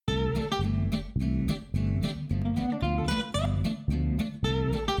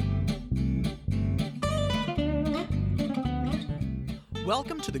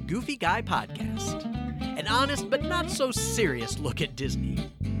welcome to the Goofy Guy Podcast, an honest but not so serious look at Disney.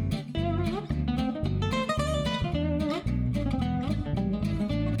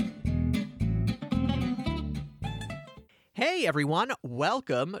 Hey everyone,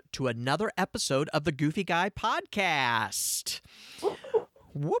 welcome to another episode of the Goofy Guy Podcast.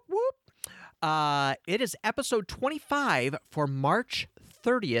 Whoop whoop. It is episode 25 for March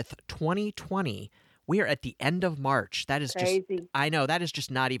 30th, 2020. We are at the end of March. That is crazy. Just, I know, that is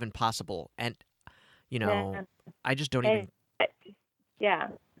just not even possible. And, you know, I just don't even. Yeah,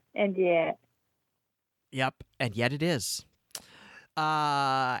 and yet. Yep, and yet it is.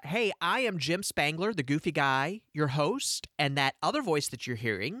 Hey, I am Jim Spangler, the Goofy Guy, your host, and that other voice that you're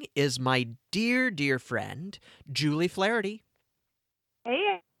hearing is my dear, dear friend, Julie Flaherty.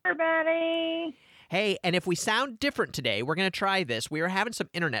 Hey, everybody. Hey, and if we sound different today, we're going to try this. We are having some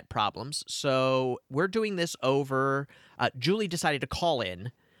internet problems, so we're doing this over. Julie decided to call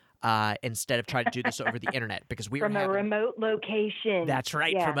in instead of trying to do this over the internet because we from were having, a remote location. That's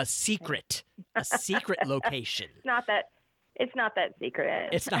right, yeah. from a secret location. It's not that secret.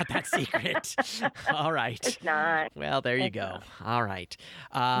 It's not that secret. All right. It's not. Well, there you go. All right.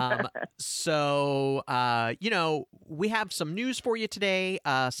 So, we have some news for you today.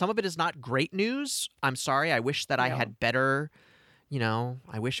 Some of it is not great news. I'm sorry. I wish that I had better,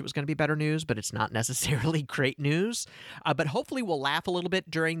 I wish it was going to be better news, but it's not necessarily great news. But hopefully we'll laugh a little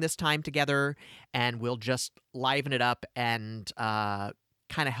bit during this time together, and we'll just liven it up and kind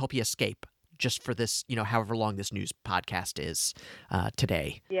of help you escape. Just for this, however long this news podcast is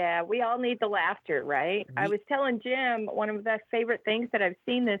today. Yeah, we all need the laughter, right? I was telling Jim, one of the favorite things that I've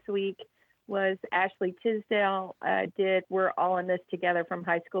seen this week was Ashley Tisdale did We're All in This Together from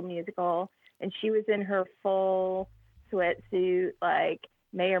High School Musical, and she was in her full sweatsuit, like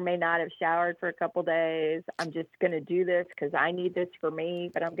may or may not have showered for a couple days. I'm just going to do this because I need this for me,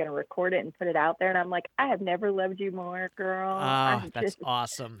 but I'm going to record it and put it out there. And I'm like, I have never loved you more, girl. That's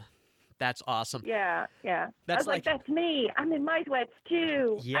awesome. That's awesome. Yeah. I was like, that's me. I'm in my sweats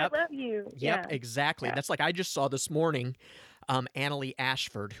too. Yep. I love you. Yep, exactly. Yeah. That's like I just saw this morning Annalie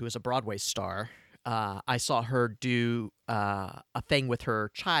Ashford, who is a Broadway star. I saw her do a thing with her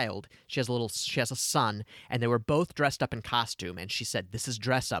child. She has a son, and they were both dressed up in costume. And she said, "This is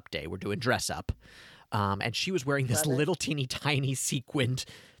dress up day. We're doing dress up." And she was wearing this little teeny tiny sequined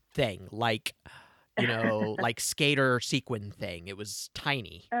thing, like skater sequin thing. It was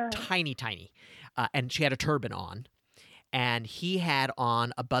tiny, tiny. And she had a turban on. And he had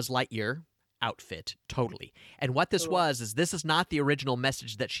on a Buzz Lightyear outfit, totally. And what this was this is not the original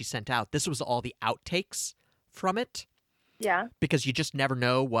message that she sent out. This was all the outtakes from it. Yeah. Because you just never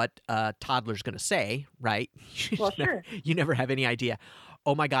know what a toddler's going to say, right? Well, sure. You never have any idea.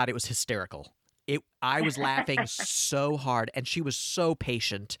 Oh, my God, it was hysterical. I was laughing so hard, and she was so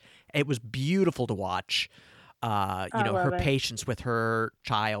patient. It was beautiful to watch. Her patience with her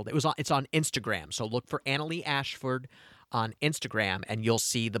child. It's on Instagram, so look for Annalie Ashford on Instagram, and you'll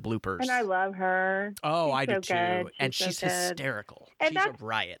see the bloopers. And I love her. Oh, I do so too. Good. And she's hysterical. And she's a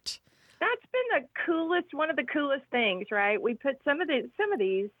riot. That's been one of the coolest things, right? We put some of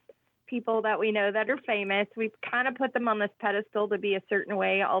these people that we know that are famous. We've kind of put them on this pedestal to be a certain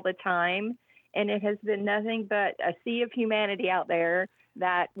way all the time. And it has been nothing but a sea of humanity out there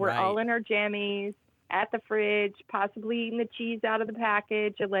that we're all in our jammies at the fridge, possibly eating the cheese out of the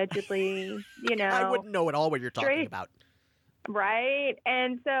package, allegedly, I wouldn't know at all what you're talking about. Right.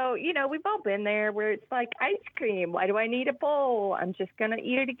 And so, we've all been there where it's like ice cream. Why do I need a bowl? I'm just going to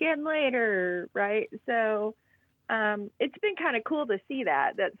eat it again later. Right. So it's been kind of cool to see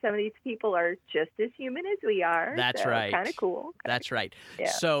that some of these people are just as human as we are. That's right. Kind of cool. That's right.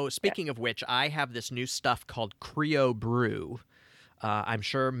 Yeah. So speaking of which, I have this new stuff called Creo Brew. I'm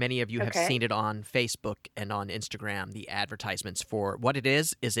sure many of you have seen it on Facebook and on Instagram, the advertisements for what it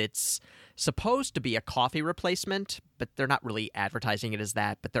is it's supposed to be a coffee replacement, but they're not really advertising it as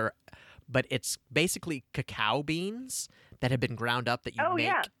that, but it's basically cacao beans that have been ground up that you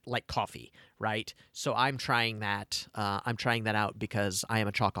make like coffee, right? So I'm trying that. I'm trying that out because I am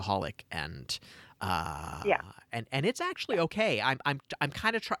a chocoholic, and and it's actually okay.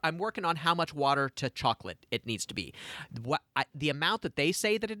 I'm working on how much water to chocolate it needs to be. The amount that they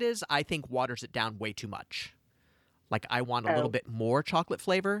say that it is, I think waters it down way too much. Like I want a little bit more chocolate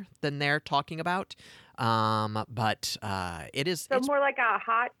flavor than they're talking about. But it is... So more like a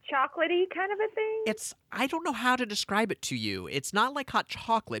hot chocolatey kind of a thing? I don't know how to describe it to you. It's not like hot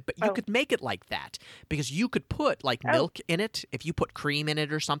chocolate, but you could make it like that. Because you could put like milk in it. If you put cream in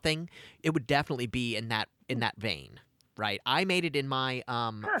it or something, it would definitely be in that vein, right? I made it in my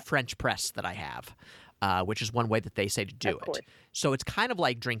French press that I have. which is one way that they say to do Of course. it. So it's kind of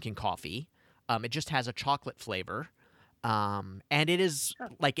like drinking coffee. It just has a chocolate flavor. And it is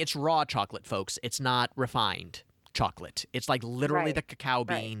like it's raw chocolate, folks. It's not refined chocolate. It's like literally Right. the cacao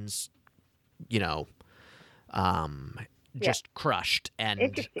Right. beans, you know, just crushed. And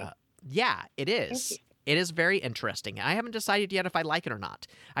Interesting. yeah, it is. Interesting. It is very interesting. I haven't decided yet if I like it or not.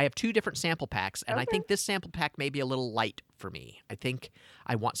 I have 2 different sample packs, and I Okay. think this sample pack may be a little light for me. I think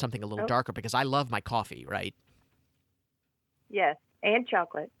I want something a little Oh. darker because I love my coffee, right? Yes, and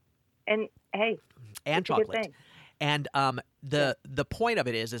chocolate. And hey, And it's a good chocolate. thing. And the point of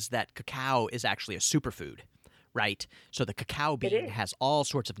it is that cacao is actually a superfood, right? So the cacao bean is. has all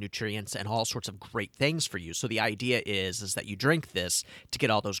sorts of nutrients and all sorts of great things for you. So the idea is that you drink this to get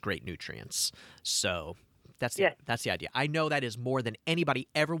all those great nutrients. So that's the, Yes. that's the idea. I know that is more than anybody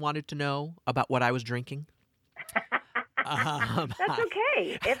ever wanted to know about what I was drinking. That's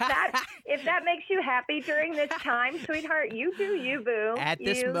okay. If that makes you happy during this time, sweetheart, you do you, boo. At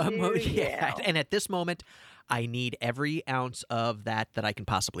this You moment, do yeah, you. and at this moment, I need every ounce of that I can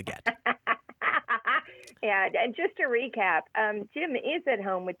possibly get. Yeah, and just to recap, Jim is at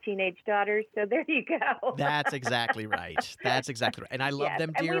home with teenage daughters, so there you go. That's exactly right. That's exactly right. And I love Yes,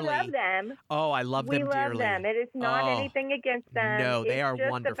 them and dearly. we love them. Oh, I love We them love dearly. them. It is not Oh, anything against them. no, they it's are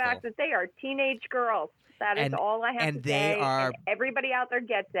just wonderful. the fact that they are teenage girls. That is And- all I have and to they say. are- And everybody out there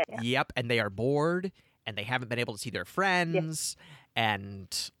gets it. Yep, and they are bored, and they haven't been able to see their friends,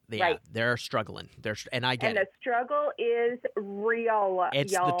 and Right. they're struggling. And I get And the it. struggle is real.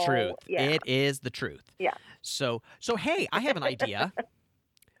 It's y'all. the truth. Yeah. It is the truth. Yeah. So hey, I have an idea.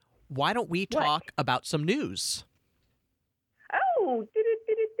 Why don't we What? talk about some news? Oh.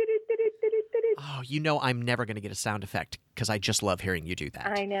 Oh, you know I'm never going to get a sound effect because I just love hearing you do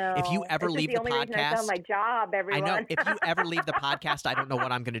that. I know. If you ever This is leave the the only reason I found podcast, my job, I everyone. know. If you ever leave the podcast, I don't know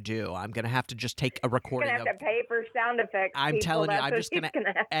what I'm going to do. I'm going to have to just take a You're recording gonna of. have to pay for sound effects. I'm people. telling you, That's I'm what just he's gonna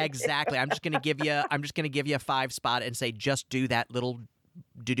have to do. exactly. I'm just going to give you. I'm just going to give you a 5 spot and say, just do that little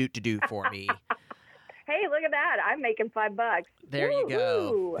do for me. Hey, look at that! I'm making $5. There you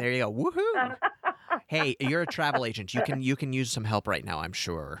go. Woo-hoo. There you go. Woohoo! Hey, you're a travel agent. You can use some help right now. I'm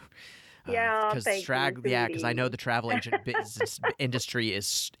sure. Yeah, because thank you, because I know sweetie. the travel agent business industry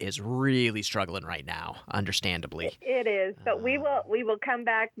is really struggling right now, understandably. It is, but we will come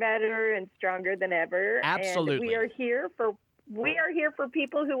back better and stronger than ever. Absolutely. And we are here for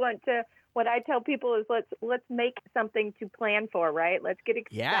people who want to. What I tell people is let's make something to plan for, right? Let's get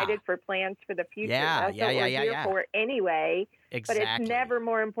excited for plans for the future. Yeah, That's what we're here for anyway. Exactly. But it's never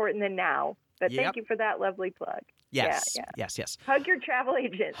more important than now. But Yep. thank you for that lovely plug. Yes. Yeah. Yes. Hug your travel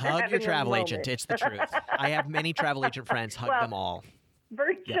agent. They're Hug your having a travel moment. agent. It's the truth. I have many travel agent friends. Hug Well, them all.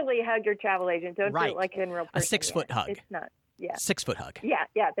 Virtually hug your travel agent. Don't do Right. it like in real person. 6 foot yet. hug. It's not. Yeah. 6 foot hug. Yeah.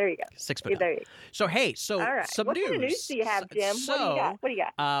 There you go. 6 foot Yeah, hug. there you go. So hey, All right. some what news. kind of news do you have, Jim? So, What do you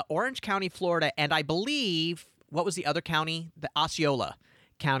got? Orange County, Florida, and I believe what was the other county? The Osceola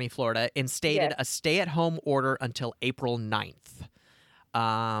County, Florida, instated Yes. a stay-at-home order until April 9th.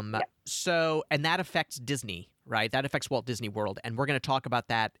 So, and that affects Disney, right? That affects Walt Disney World, and we're going to talk about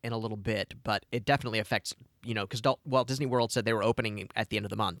that in a little bit. But it definitely affects, because Walt Disney World said they were opening at the end of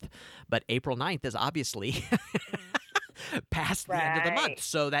the month, but April 9th is obviously past the end of the month, Right.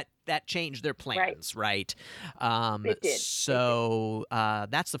 so that changed their plans, right? It did. So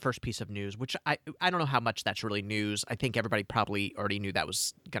that's the first piece of news, which I don't know how much that's really news. I think everybody probably already knew that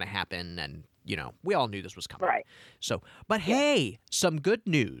was going to happen, and we all knew this was coming. Right. So, but hey, some good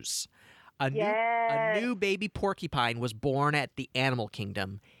news. A Yes. new baby porcupine was born at the Animal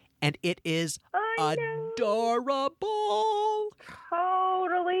Kingdom, and it is I know. adorable.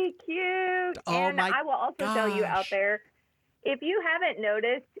 Totally cute. Oh, and my I will also tell you out gosh. there, if you haven't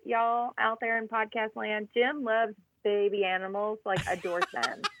noticed, y'all out there in podcast land, Jim loves baby animals, like adores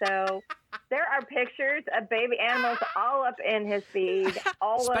them. So there are pictures of baby animals all up in his feed,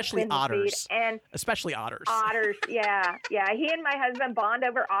 all Especially up in otters. his feed. And Especially otters. otters, yeah. He and my husband bond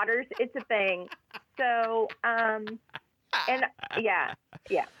over otters. It's a thing. So, and yeah.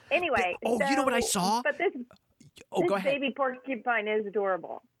 Anyway. Oh, you know what I so- saw? But this Go ahead. baby porcupine is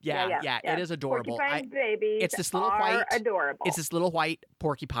adorable. Yeah, it is adorable. Porcupine babies it's this little are white- adorable. It's this little white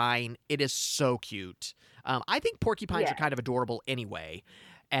porcupine. It is so cute. I think porcupines Yeah. are kind of adorable anyway.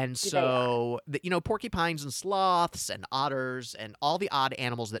 And They so, porcupines and sloths and otters and all the odd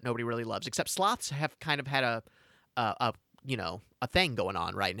animals that nobody really loves, except sloths have kind of had a thing going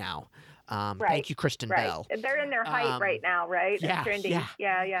on right now. Thank you, Kristen right. Bell. They're in their height right now, right? It's yeah, trending.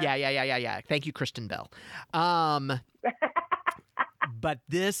 yeah. Yeah. Yeah. Thank you, Kristen Bell. But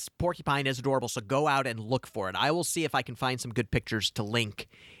this porcupine is adorable, so go out and look for it. I will see if I can find some good pictures to link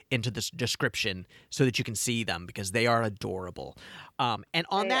into this description so that you can see them because they are adorable. And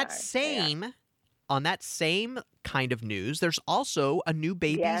on that same kind of news, there's also a new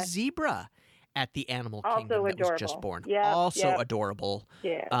baby zebra at the Animal Kingdom that was just born. Adorable.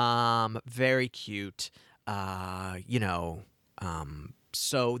 Yeah. Very cute.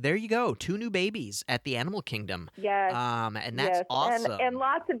 So there you go. 2 new babies at the Animal Kingdom. Yes. And that's awesome. And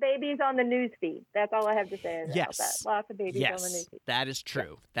lots of babies on the news feed. That's all I have to say about that. Lots of babies on the news feed. That is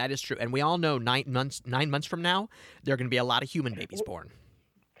true. Yeah. That is true. And we all know 9 months from now, there are going to be a lot of human babies born.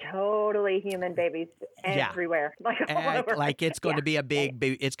 Totally human babies everywhere, like all over. Like it's going to be a big,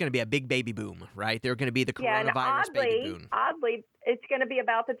 it's going to be a big baby boom, right? They're going to be the coronavirus baby boom. Oddly, it's going to be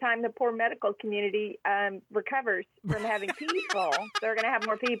about the time the poor medical community recovers from having people. They're going to have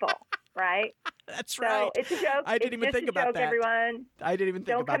more people, right? That's right. So it's a joke. I didn't even think about that. Everyone, I didn't even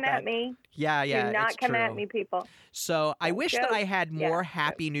think about that. Don't come at me. Yeah, Do not come at me, people. So I wish that I had more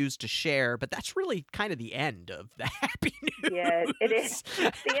happy news to share, but that's really kind of the end of the happy news. Yeah, it is.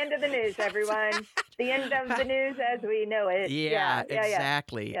 The end of the news, everyone. The end of the news as we know it.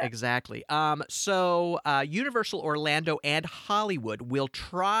 Exactly. So Universal Orlando and Hollywood will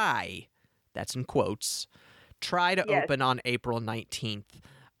try, that's in quotes, to open on April 19th.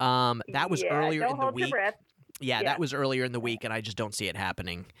 That was earlier in the week. Your breath. Yeah, that was earlier in the week, and I just don't see it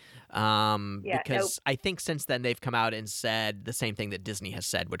happening. Because I think since then they've come out and said the same thing that Disney has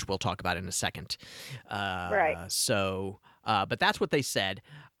said, which we'll talk about in a second. Right. So, but that's what they said.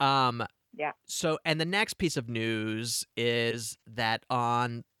 So, and the next piece of news is that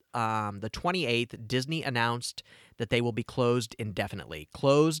on the 28th, Disney announced that they will be closed indefinitely,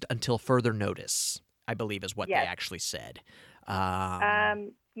 closed until further notice, I believe is what they actually said.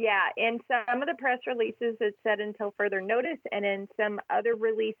 In some of the press releases, it said until further notice, and in some other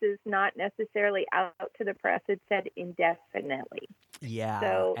releases, not necessarily out to the press, it said indefinitely. Yeah,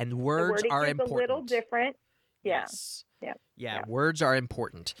 so and words are important. A little different. Yes. Yeah, words are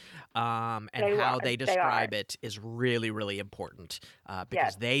important. And how they describe it is really, really important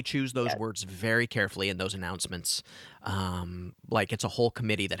because they choose those words very carefully in those announcements. Like it's a whole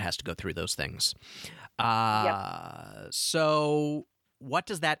committee that has to go through those things. So what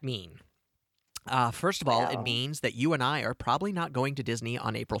does that mean? First of all, it means that you and I are probably not going to Disney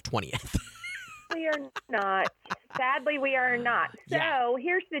on April 20th. We are not. Sadly, we are not. So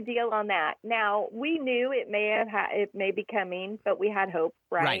here's the deal on that. Now, we knew it may be coming, but we had hope,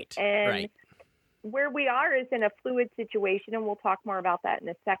 right? And where we are is in a fluid situation, and we'll talk more about that in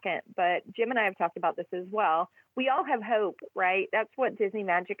a second. But Jim and I have talked about this as well. We all have hope, right? That's what Disney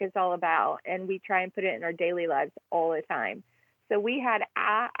Magic is all about, and we try and put it in our daily lives all the time. So we had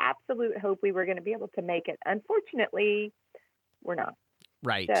absolute hope we were going to be able to make it. Unfortunately, we're not.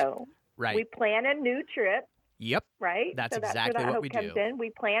 Right. So we plan a new trip. Yep. Right. That's where exactly that what we comes do. In. We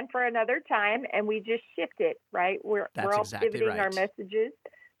plan for another time, and we just shift it. Right. We're all pivoting our messages,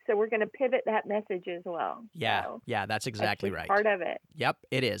 so we're going to pivot that message as well. Yeah. So that's exactly right. Part of it. Yep.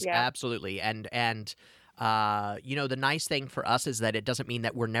 It is absolutely. And the nice thing for us is that it doesn't mean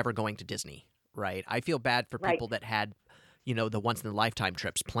that we're never going to Disney. Right. I feel bad for people that had, the once in a lifetime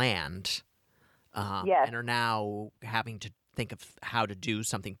trips planned, and are now having to think of how to do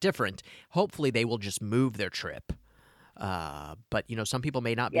something different. Hopefully they will just move their trip. But, some people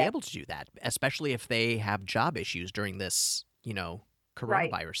may not be able to do that, especially if they have job issues during this,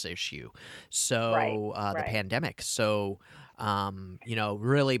 coronavirus issue. So the pandemic. So,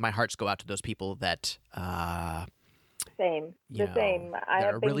 really my hearts go out to those people that same. I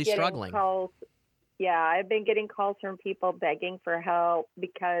have been really struggling. Calls. Yeah, I've been getting calls from people begging for help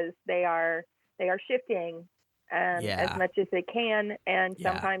because they are shifting as much as they can, and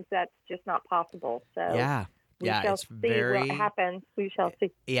sometimes that's just not possible. So we shall see what happens. We shall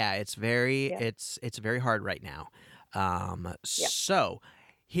see. Yeah, it's very it's very hard right now. So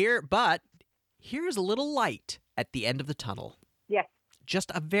here's a little light at the end of the tunnel. Yes.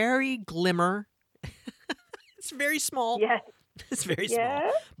 Just a very glimmer. It's very small. Yes. It's very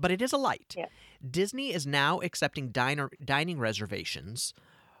small, but it is a light. Yeah. Disney is now accepting dining reservations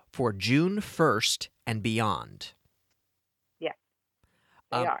for June 1st and beyond. Yeah,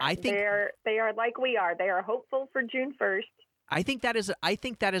 they are. I think they are like we are. They are hopeful for June 1st. I think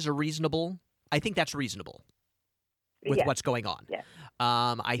that's reasonable with what's going on. Yeah.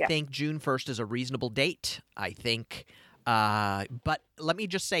 I think June 1st is a reasonable date. I think, but let me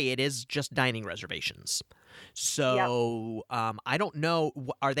just say it is just dining reservations. So I don't know.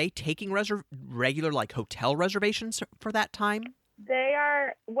 Are they taking regular like hotel reservations for that time? They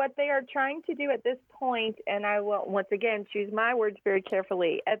are. What they are trying to do at this point, and I will once again choose my words very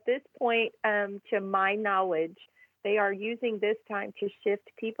carefully. At this point, to my knowledge, they are using this time to shift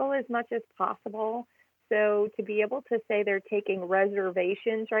people as much as possible. So to be able to say they're taking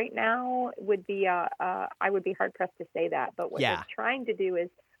reservations right now would be, I would be hard pressed to say that. But what they're trying to do is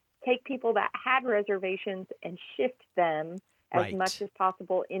take people that had reservations and shift them as much as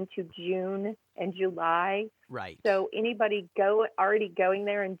possible into June and July. Right. So anybody already going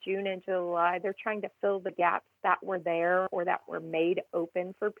there in June and July, they're trying to fill the gaps that were there or that were made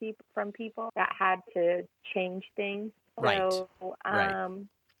open for people that had to change things. Right. So,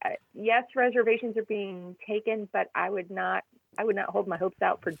 yes, reservations are being taken, but I would not hold my hopes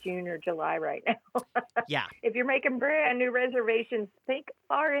out for June or July right now. Yeah. If you're making brand new reservations, think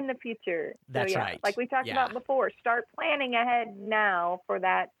far in the future. That's right. Like we talked about before, start planning ahead now for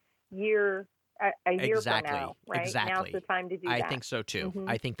that year, a year from now, right? Exactly. Now's the time to do that. I think so too. Mm-hmm.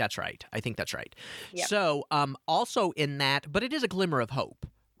 I think that's right. Yep. So, also in that, but it is a glimmer of hope,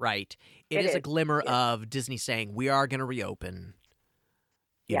 right? It is a glimmer of Disney saying, we are going to reopen.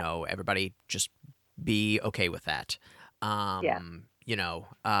 You know, everybody just be okay with that. You know,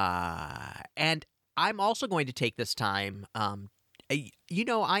 and I'm also going to take this time, you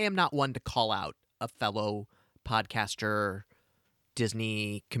know, I am not one to call out a fellow podcaster,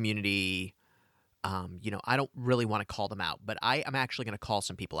 Disney community. You know, I don't really want to call them out, but I am actually going to call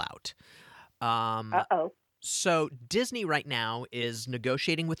some people out. So Disney right now is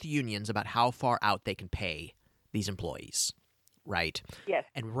negotiating with the unions about how far out they can pay these employees. Right? Yes.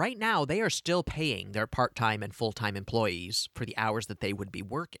 And right now, they are still paying their part-time and full-time employees for the hours that they would be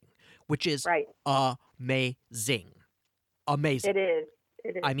working, which is amazing. Amazing. It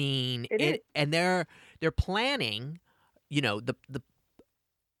is. I mean, and they're planning, you know,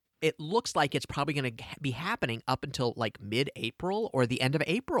 it looks like it's probably going to be happening up until like mid-April or the end of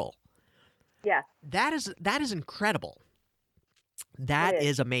April. Yeah. That is incredible. That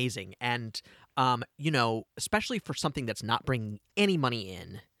is amazing. And you know, especially for something that's not bringing any money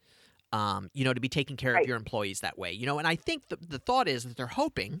in, you know, to be taking care of your employees that way, you know, and I think the thought is that they're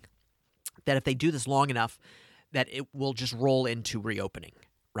hoping that if they do this long enough, that it will just roll into reopening,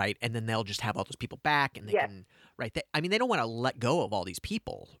 right? And then they'll just have all those people back and they can, right? I mean, they don't want to let go of all these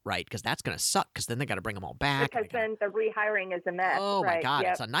people, right? Because that's going to suck because then they got to bring them all back. Because then the rehiring is a mess. Oh my God,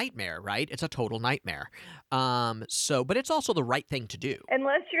 it's a nightmare, right? It's a total nightmare. But it's also the right thing to do.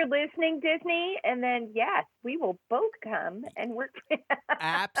 Unless you're listening, Disney, and then yes, we will both come and work.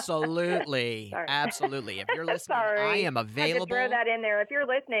 Absolutely, absolutely. If you're listening, I am available. I had to throw that in there. If you're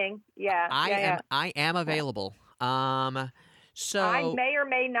listening, I am available. So I may or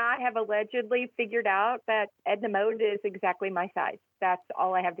may not have allegedly figured out that Edna Mode is exactly my size. That's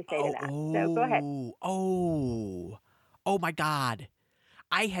all I have to say to that. So go ahead. Oh my God.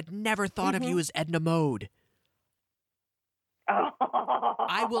 I had never thought of you as Edna Mode.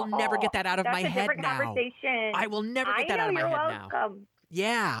 I will never get that out of my head now. I will never get that out of my head now.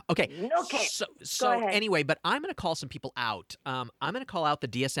 Yeah. Okay. So anyway, but I'm going to call some people out. I'm going to call out the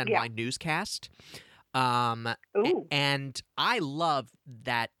DSNY newscast. And I love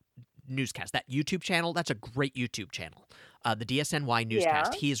that newscast, that YouTube channel. That's a great YouTube channel. The DSNY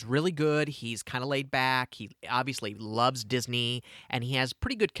newscast. He is really good. He's kind of laid back. He obviously loves Disney, and he has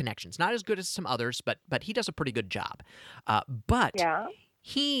pretty good connections. Not as good as some others, but he does a pretty good job.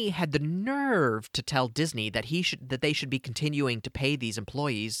 He had the nerve to tell Disney that they should be continuing to pay these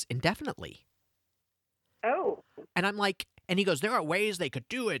employees indefinitely. Oh. And I'm like, and he goes, there are ways they could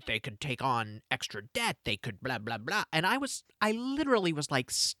do it. They could take on extra debt. They could blah, blah, blah. And I literally was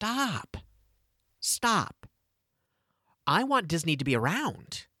like, stop. I want Disney to be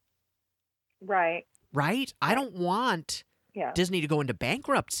around. Right. Right? I don't want Disney to go into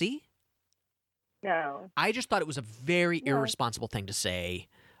bankruptcy. No. I just thought it was a very irresponsible thing to say.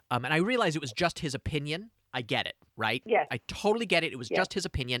 And I realized it was just his opinion. I get it, right? Yes. I totally get it. It was just his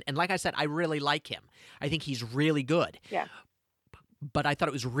opinion. And like I said, I really like him. I think he's really good. Yeah. But I thought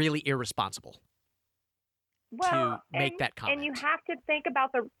it was really irresponsible to make that comment. And you have to think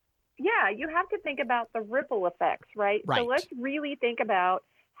about the ripple effects, right? Right. So let's really think about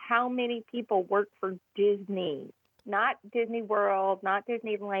how many people work for Disney, not Disney World, not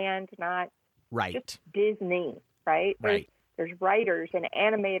Disneyland, not just Disney, right? There's writers and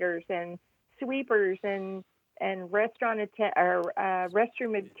animators and sweepers and restroom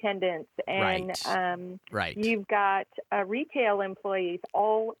attendants and you've got retail employees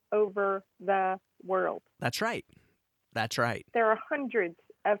all over the world. That's right. There are hundreds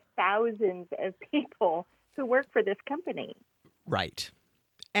of thousands of people who work for this company. Right.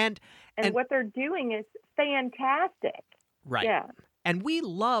 And what they're doing is fantastic. Right. Yeah. And we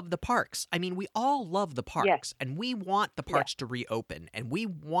love the parks. I mean, we all love the Yes. parks, and we want the parks to reopen, and we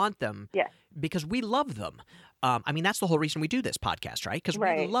want them because we love them. I mean, that's the whole reason we do this podcast, right? Because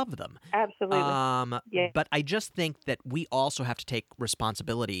we love them. Absolutely. But I just think that we also have to take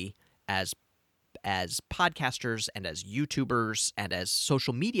responsibility as podcasters and as YouTubers and as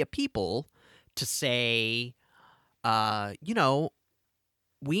social media people to say,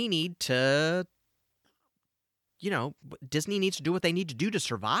 we need to, Disney needs to do what they need to do to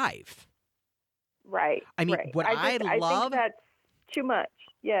survive. Right. I mean, what I love. I think that's too much.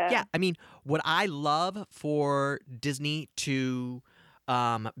 Yeah. Yeah. I mean, what I love for Disney to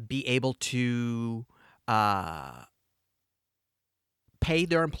be able to pay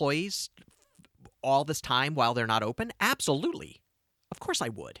their employees all this time while they're not open, absolutely. Of course I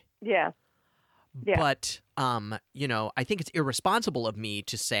would. Yeah. But, I think it's irresponsible of me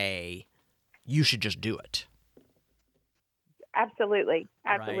to say you should just do it. Absolutely.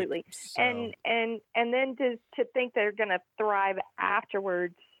 Right. So, and then to think they're going to thrive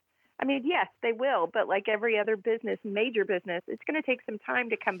afterwards. I mean, yes, they will, but like every other business, major business, it's going to take some time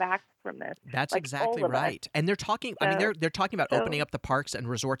to come back from this. That's like exactly right. And they're talking. I mean, they're talking about opening up the parks and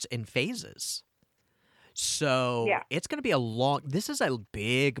resorts in phases. So it's going to be this is a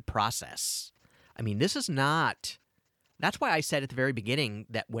big process. I mean, this is not. That's why I said at the very beginning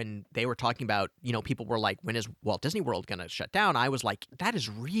that when they were talking about, people were like, when is Walt Disney World going to shut down? I was like, that is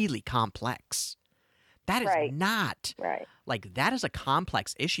really complex. That is not like that is a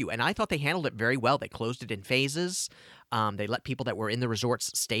complex issue. And I thought they handled it very well. They closed it in phases. They let people that were in the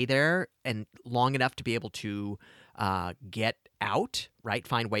resorts stay there and long enough to be able to get out, right?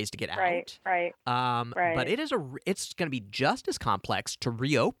 Find ways to get out. Right. But it's going to be just as complex to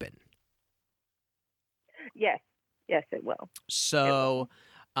reopen. Yes, it will. So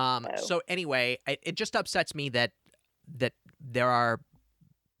anyway, it just upsets me that there are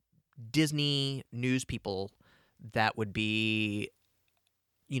Disney news people that would be,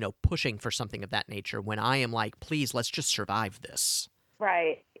 pushing for something of that nature when I am like, please, let's just survive this.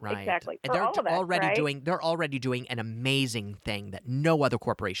 Right. Exactly. And they're already doing an amazing thing that no other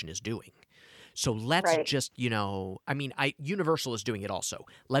corporation is doing. So let's just, Universal is doing it also.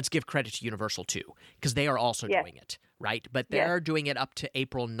 Let's give credit to Universal too, because they are also doing it, right? But they're doing it up to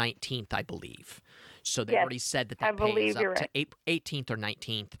April 19th, I believe. So they already said that pay is up to 18th or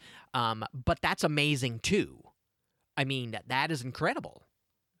 19th. But that's amazing too. I mean, that is incredible.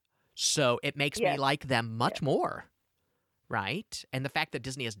 So it makes me like them much more, right? And the fact that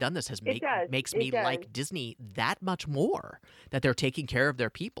Disney has done this makes me like Disney that much more, that they're taking care of their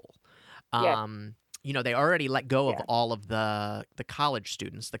people. They already let go of all of the college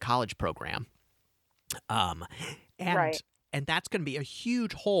students, the college program. And that's going to be a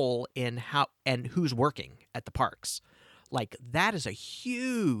huge hole in how and who's working at the parks. Like, that is a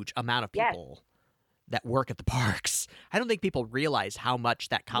huge amount of people that work at the parks. I don't think people realize how much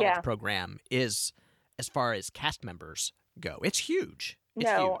that college program is as far as cast members go. It's huge.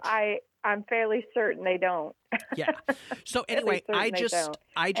 It's huge. I'm fairly certain they don't. Yeah. So anyway, I just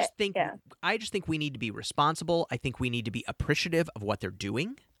think we need to be responsible. I think we need to be appreciative of what they're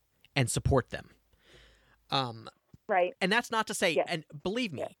doing and support them. Right. And that's not to say, and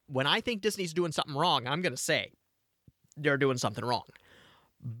believe me, when I think Disney's doing something wrong, I'm going to say they're doing something wrong.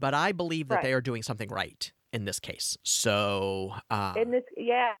 But I believe that they are doing something right in this case. So,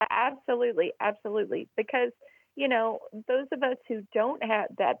 absolutely. Because, those of us who don't have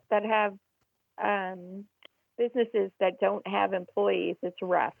that have businesses that don't have employees, it's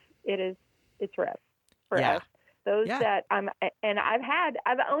rough. It's rough for us. Those that I've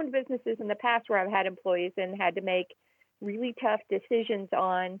owned businesses in the past where I've had employees and had to make really tough decisions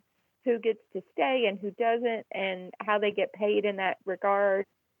on who gets to stay and who doesn't and how they get paid in that regard,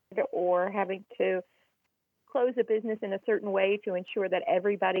 or having to close a business in a certain way to ensure that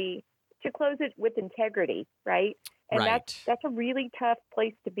everybody to close it with integrity, right? And that's a really tough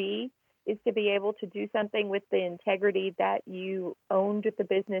place to be, is to be able to do something with the integrity that you owned the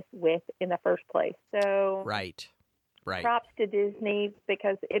business with in the first place. So props to Disney,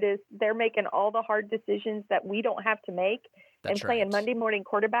 because they're making all the hard decisions that we don't have to make. And playing Monday morning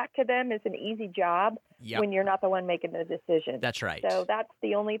quarterback to them is an easy job when you're not the one making the decision. That's right. So that's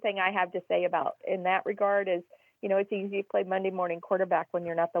the only thing I have to say about in that regard is, it's easy to play Monday morning quarterback when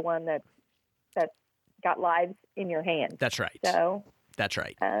you're not the one that's got lives in your hands. That's right. So that's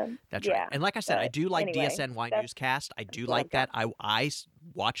right. That's right. And like I said, I do like DSNY Newscast. I do like that. I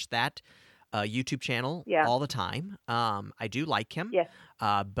watch that YouTube channel all the time. I do like him. Yes.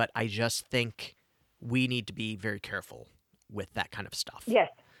 But I just think we need to be very careful with that kind of stuff.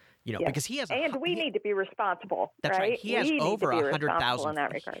 Yes. Because he has we need to be responsible. That's right. He has over 100,000 in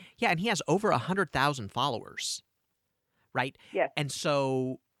that regard. Yeah, and he has over 100,000 followers, right? Yes. And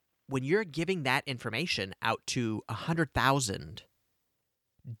so when you're giving that information out to 100,000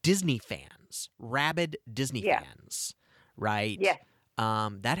 Disney fans, rabid Disney fans, right? Yes.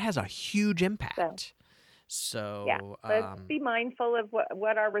 That has a huge impact. So let's be mindful of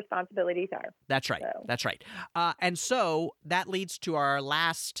what our responsibilities are. That's right. So. That's right. And so that leads to our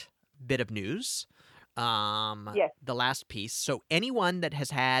last bit of news. The last piece. So anyone that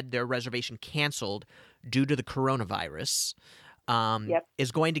has had their reservation canceled due to the coronavirus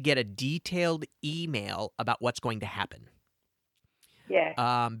is going to get a detailed email about what's going to happen.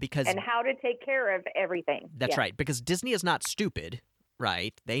 Yeah. Because and how to take care of everything. That's right. Because Disney is not stupid.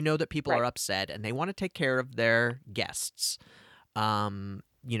 Right. They know that people are upset and they want to take care of their guests, that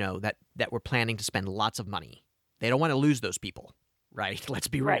we're planning to spend lots of money. They don't want to lose those people. Right. Let's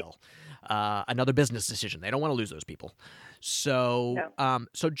be real. Another business decision. They don't want to lose those people. So,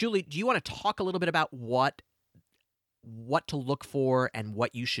 so Julie, do you want to talk a little bit about what to look for and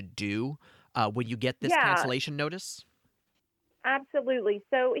what you should do when you get this cancellation notice? Absolutely.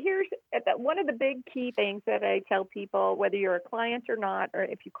 So here's one of the big key things that I tell people, whether you're a client or not, or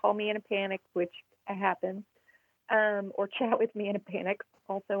if you call me in a panic, which happens, or chat with me in a panic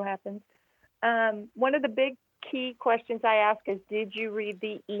also happens. One of the big key questions I ask is, did you read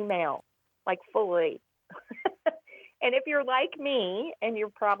the email, like fully? And if you're like me, and you're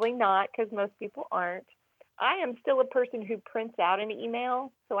probably not, because most people aren't, I am still a person who prints out an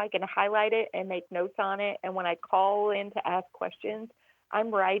email so I can highlight it and make notes on it. And when I call in to ask questions,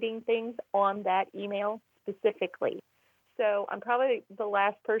 I'm writing things on that email specifically. So I'm probably the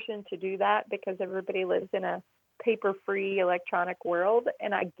last person to do that because everybody lives in a paper-free electronic world,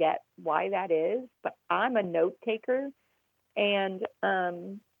 and I get why that is. But I'm a note taker, and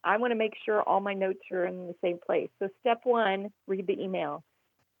I want to make sure all my notes are in the same place. So step one, read the email.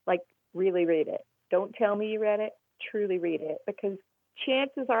 Like, really read it. Don't tell me you read it. Truly read it, because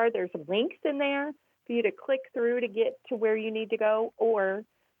chances are there's links in there for you to click through to get to where you need to go, or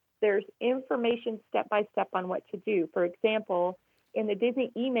there's information step by step on what to do. For example, in the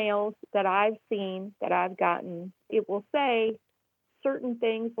Disney emails that I've seen, that I've gotten, it will say certain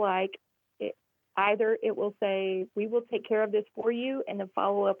things like either it will say, we will take care of this for you and then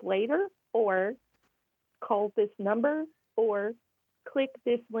follow up later, or call this number, or click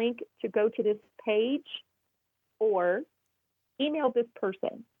this link to go to this page, or email this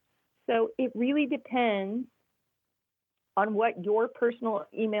person. So it really depends on what your personal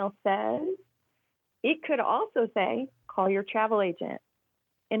email says. It could also say, call your travel agent.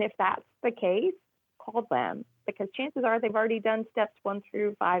 And if that's the case, call them, because chances are they've already done steps 1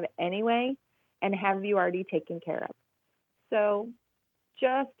 through 5 anyway and have you already taken care of. So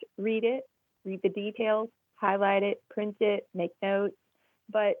just read it, read the details, highlight it, print it, make notes.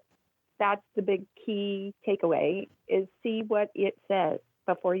 But that's the big key takeaway, is see what it says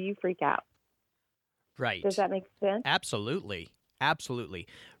before you freak out. Right. Does that make sense? Absolutely. Absolutely.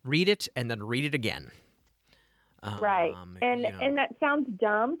 Read it and then read it again. Right. And that sounds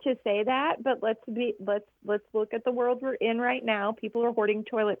dumb to say that, but let's look at the world we're in right now. People are hoarding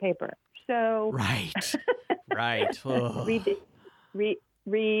toilet paper. So right. Right.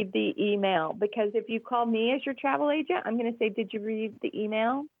 Read the email, because if you call me as your travel agent, I'm going to say, did you read the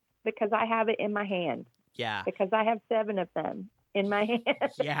email? Because I have it in my hand. Yeah. Because I have 7 of them in my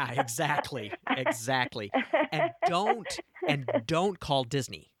hand. Yeah, exactly. Exactly. And don't call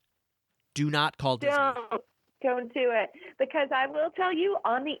Disney. Do not call Disney. Don't do it. Because I will tell you,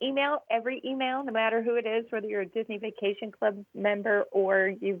 on the email, every email, no matter who it is, whether you're a Disney Vacation Club member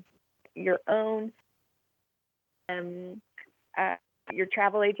or your own, your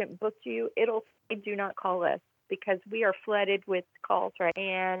travel agent booked you, it'll say, do not call us, because we are flooded with calls, right?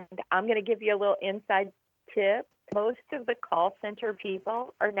 And I'm going to give you a little inside tip. Most of the call center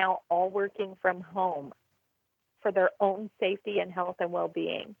people are now all working from home for their own safety and health and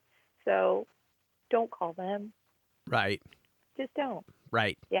well-being. So don't call them. Right. Just don't.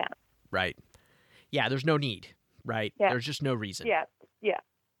 Right. Yeah. Right. Yeah, there's no need, right? Yeah. There's just no reason. Yeah. Yeah.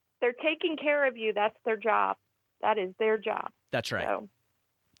 They're taking care of you. That's their job. That is their job. That's right. So,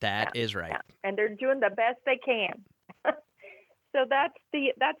 that is right. Yeah. And they're doing the best they can. So that's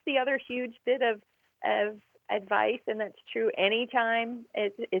the other huge bit of advice, and that's true anytime.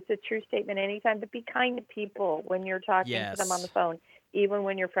 It's a true statement anytime, but be kind to people when you're talking to them on the phone, even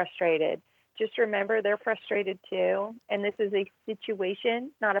when you're frustrated. Just remember they're frustrated too, and this is a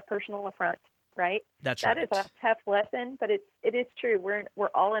situation, not a personal affront, right? That's right. That is a tough lesson, but it is true. We're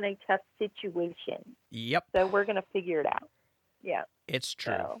all in a tough situation. Yep. So we're going to figure it out. Yeah. It's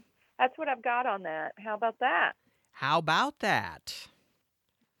true. That's what I've got on that. How about that? How about that?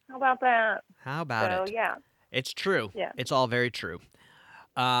 How about that? How about it? Yeah. It's true. Yeah. It's all very true.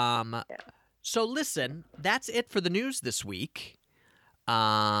 So listen, that's it for the news this week. It's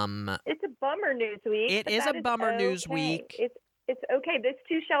a bummer news week. It is a bummer news week. It's okay. This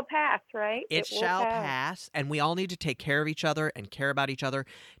too shall pass, right? It shall pass, and we all need to take care of each other and care about each other.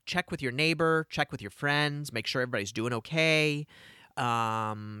 Check with your neighbor, check with your friends, make sure everybody's doing okay.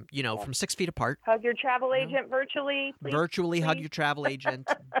 From 6 feet apart. Hug your travel agent virtually. Please, virtually please. Hug your travel agent.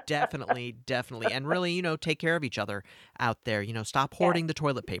 Definitely. And really, take care of each other out there. Stop hoarding the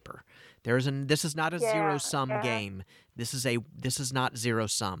toilet paper. This is not a zero-sum game. This is not zero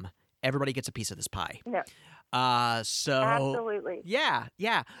sum. Everybody gets a piece of this pie. No. Absolutely. Yeah.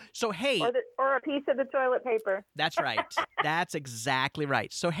 So, hey. Or a piece of the toilet paper. That's right. That's exactly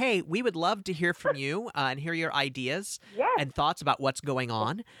right. So, hey, we would love to hear from you and hear your ideas and thoughts about what's going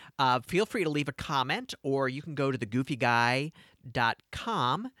on. Feel free to leave a comment, or you can go to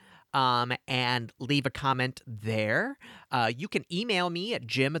thegoofyguy.com and leave a comment there. You can email me at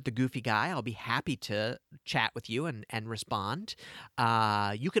jim@thegoofyguy. I'll be happy to chat with you and respond.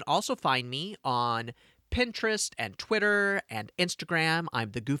 You can also find me on Pinterest and Twitter and Instagram.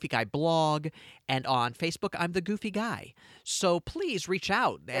 I'm the Goofy Guy blog, and on Facebook, I'm the Goofy Guy. So please reach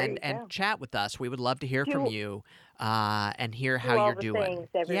out and chat with us. We would love to hear from you and hear how you're doing.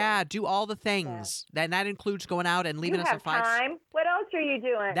 Do all the things. Yeah. That includes going out and leaving us a 5. Time. What else are you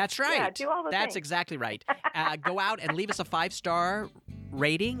doing? That's right. Yeah, do all the things. That's exactly right. Go out and leave us a 5-star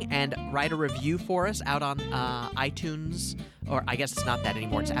rating and write a review for us out on iTunes, or I guess it's not that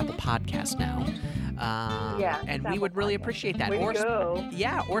anymore. It's Apple Podcasts now. And we would really appreciate that. Or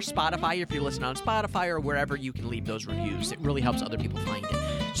Spotify, if you're listening on Spotify or wherever you can leave those reviews. It really helps other people find it.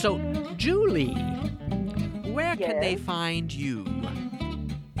 So, Julie, where can they find you?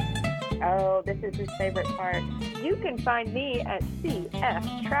 Oh, this is his favorite part. You can find me at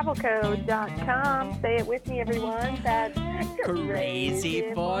cftravelco.com. Say it with me, everyone. That's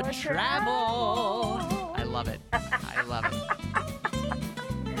Crazy for Travel. I love it.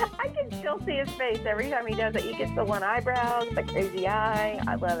 I can still see his face every time he does it. He gets the one eyebrow, the crazy eye.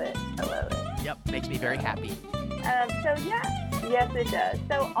 I love it. Yep, makes me very happy. Yes, it does.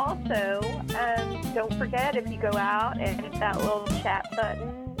 So also, don't forget, if you go out and hit that little chat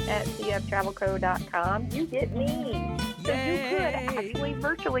button at cftravelco.com, you get me. So you could actually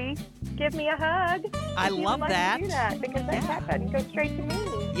virtually give me a hug. I love that. To do that, because that chat button goes straight to me.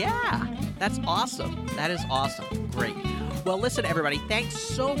 Yeah, that's awesome. That is awesome. Great. Well, listen, everybody, thanks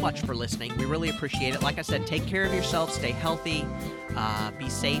so much for listening. We really appreciate it. Like I said, take care of yourself, stay healthy, be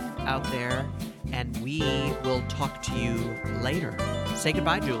safe out there, and we will talk to you later. Say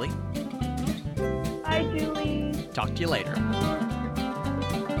goodbye, Julie. Bye, Julie. Talk to you later.